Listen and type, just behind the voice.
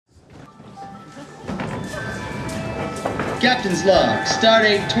Captain's log,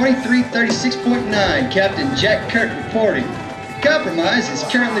 stardate 2336.9, Captain Jack Kirk reporting. Compromise is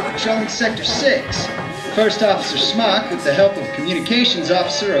currently patrolling Sector 6. First Officer Smock, with the help of Communications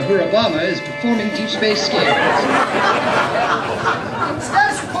Officer Ohurabama, is performing deep space scans.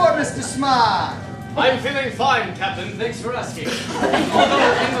 Status report, Mr. Smock. I'm feeling fine, Captain. Thanks for asking.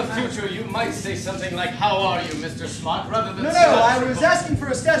 Although in the future you might say something like, "How are you, Mr. Smock?" rather than... No, I was asking for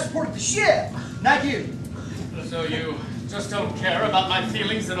a status report of the ship, not you. So you just don't care about my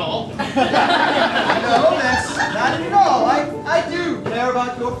feelings at all? No, that's not it at all. I do care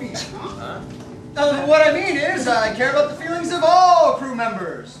about your feelings. What I mean is, I care about the feelings of all crew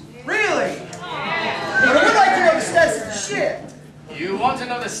members. Really. But I would like to know the status of the ship. You want to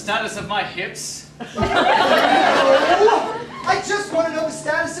know the status of my hips? No, I just want to know the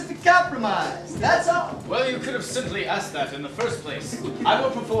status of the compromise. That's all. Well, you could have simply asked that in the first place. I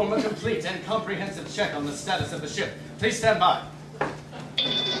will perform a complete and comprehensive check on the status of the ship. Please stand by.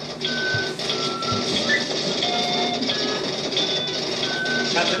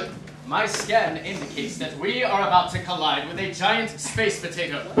 Captain, my scan indicates that we are about to collide with a giant space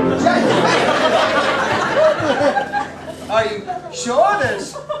potato. Are you sure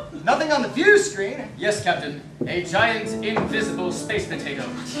there's nothing on the view screen? Yes, Captain. A giant, invisible space potato.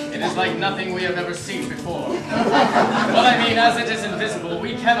 It is like nothing we have ever seen before. Well, I mean, as it is invisible,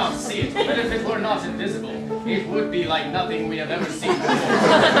 we cannot see it. But if it were not invisible, it would be like nothing we have ever seen before.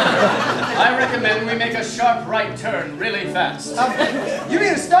 I recommend we make a sharp right turn really fast. You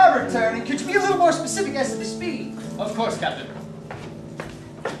mean a starboard turn, and could you be a little more specific as to the speed? Of course, Captain.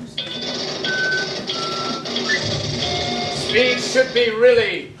 Speed should be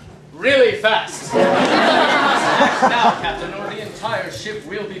really, really fast. Now, Captain, or the entire ship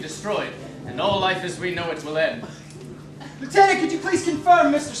will be destroyed, and all life as we know it will end. Lieutenant, could you please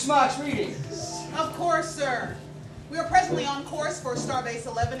confirm Mr. Smock's readings? Of course, sir. We are presently on course for Starbase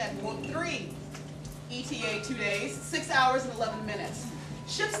 11 at Warp 3. ETA 2 days, 6 hours and 11 minutes.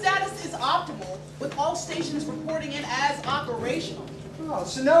 Ship status is optimal, with all stations reporting in as operational. Oh,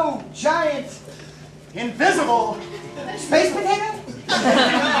 so no giant, invisible space potato?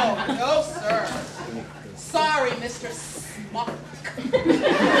 No, sir. Sorry, Mr. Smock.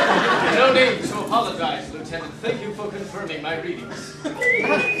 No need to apologize, Lieutenant. Thank you for confirming my readings.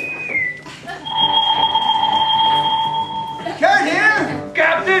 Kurt here!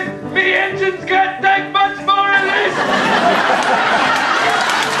 Captain, me engines can't take much more of this!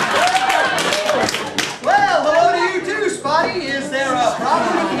 Well, hello to you too, Spotty. Is there a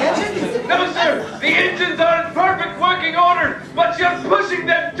problem with the engine? No, sir. The engines are in perfect working order, but you're pushing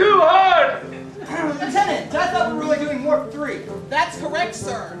them too hard! Lieutenant, I thought we were really doing Warp 3. That's correct,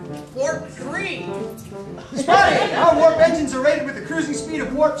 sir. Warp 3. Spotty, our Warp engines are rated with a cruising speed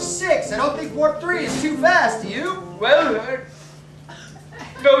of Warp 6. I don't think Warp 3 is too fast, do you? Well,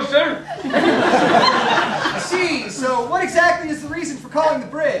 no, sir. I see. So what exactly is the reason for calling the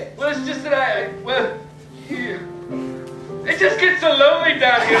brig? Well, it's just that it just gets so lonely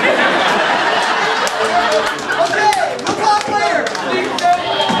down here. Okay, we'll talk later. Please don't.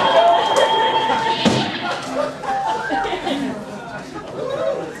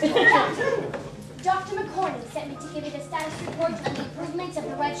 Dr. McCorney sent me to give you the status report on the improvements of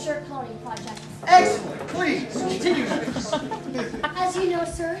the Red Shirt cloning project. Excellent. Please, continue, please. As you know,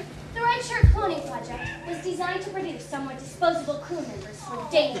 sir, the Red Shirt cloning project was designed to produce somewhat disposable crew members for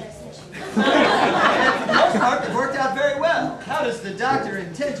dangerous missions. And for the most part, it worked out very well. How does the doctor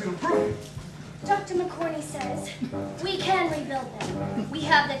intend to improve it? Dr. McCorney says, we can rebuild them. We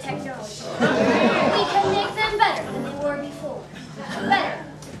have the technology. We can make them better than they were before. Better,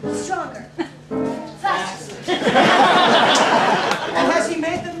 stronger, faster. And has he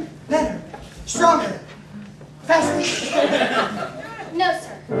made them better, stronger, faster? No,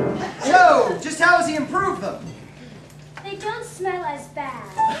 sir. So, just how has he improved them? They don't smell as bad.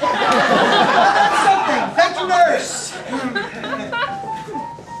 Well, that's something. Thank you, nurse.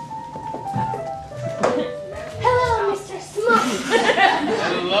 Hello, Mr. Smock.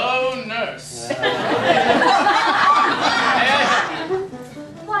 Hello, nurse.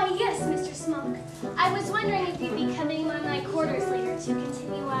 Why, yes, Mr. Smock. I was wondering if you'd be coming by my quarters later to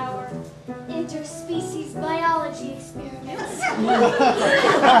continue our interspecies biology experiments.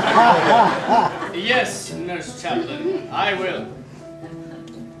 Yes, Nurse Chaplin, I will.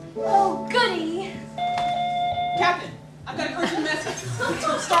 Oh, goody. Captain, I've got a urgent message. It's from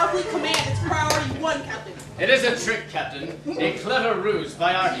Starfleet Command. It's priority 1, Captain. It is a trick, Captain. A clever ruse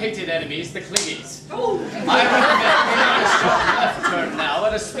by our hated enemies, the Klingies. Oh. I recommend we make a sharp left turn now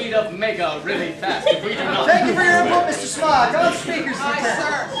at a speed of mega really fast if we do not... Thank you for your input, Mr. Smock. On speakers, Aye, Lieutenant.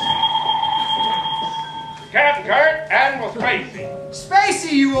 sir. Cap, Kurt, and we'll Spacey.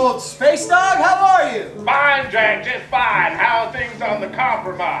 Spacey, you old space dog, how are you? Fine, Jack, just fine. How are things on the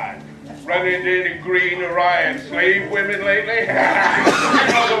Compromise? Run into any green Orion slave women lately? You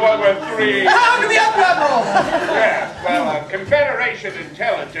know the one with 3... How can we help you, Admiral? Yes, well, Confederation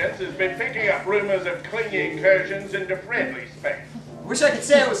intelligence has been picking up rumors of clingy incursions into friendly space. Wish I could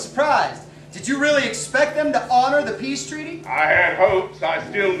say I was surprised. Did you really expect them to honor the peace treaty? I had hopes, I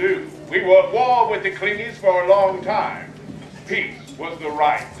still do. We were at war with the clingies for a long time. Peace was the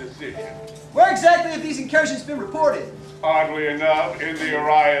right decision. Where exactly have these incursions been reported? Oddly enough, in the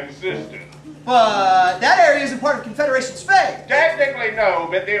Orion system. But that area isn't part of Confederation space. Technically no,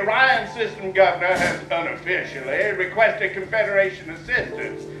 but the Orion system governor has unofficially requested Confederation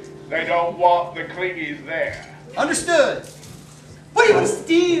assistance. They don't want the clingies there. Understood. What do you want us to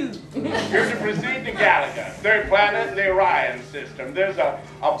do? You're to proceed to Galaga, third planet in the Orion system. There's a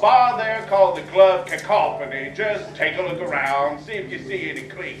bar there called the Club Cacophony. Just take a look around, see if you see any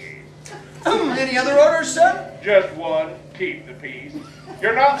clingies. Any other orders, sir? Just one, keep the peace.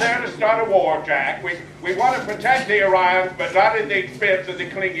 You're not there to start a war, Jack. We want to protect the Orions, but not at the expense of the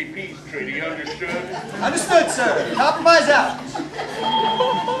clingy peace treaty, understood? Understood, sir. Compromise out.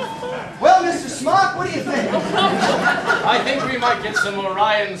 Well, Mr. Smock, what do you think? I think we might get some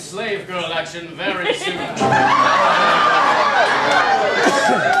Orion slave girl action very soon.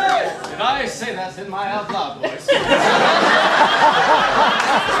 Did I say that in my out loud voice?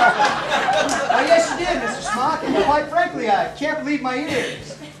 Oh, yes, you did, Mr. Smock. And quite frankly, I can't believe my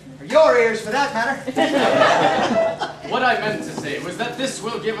ears. Or your ears, for that matter. What I meant to say was that this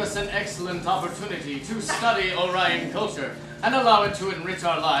will give us an excellent opportunity to study Orion culture and allow it to enrich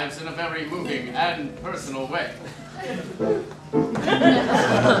our lives in a very moving and personal way.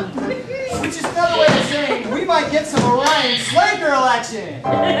 Which is another way of saying we might get some Orion slave girl action.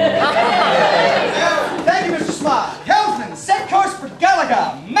 Thank you, Mr. Smock. Helmsman, set course for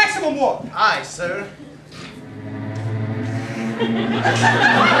Galaga. Maximum warp. Aye, sir.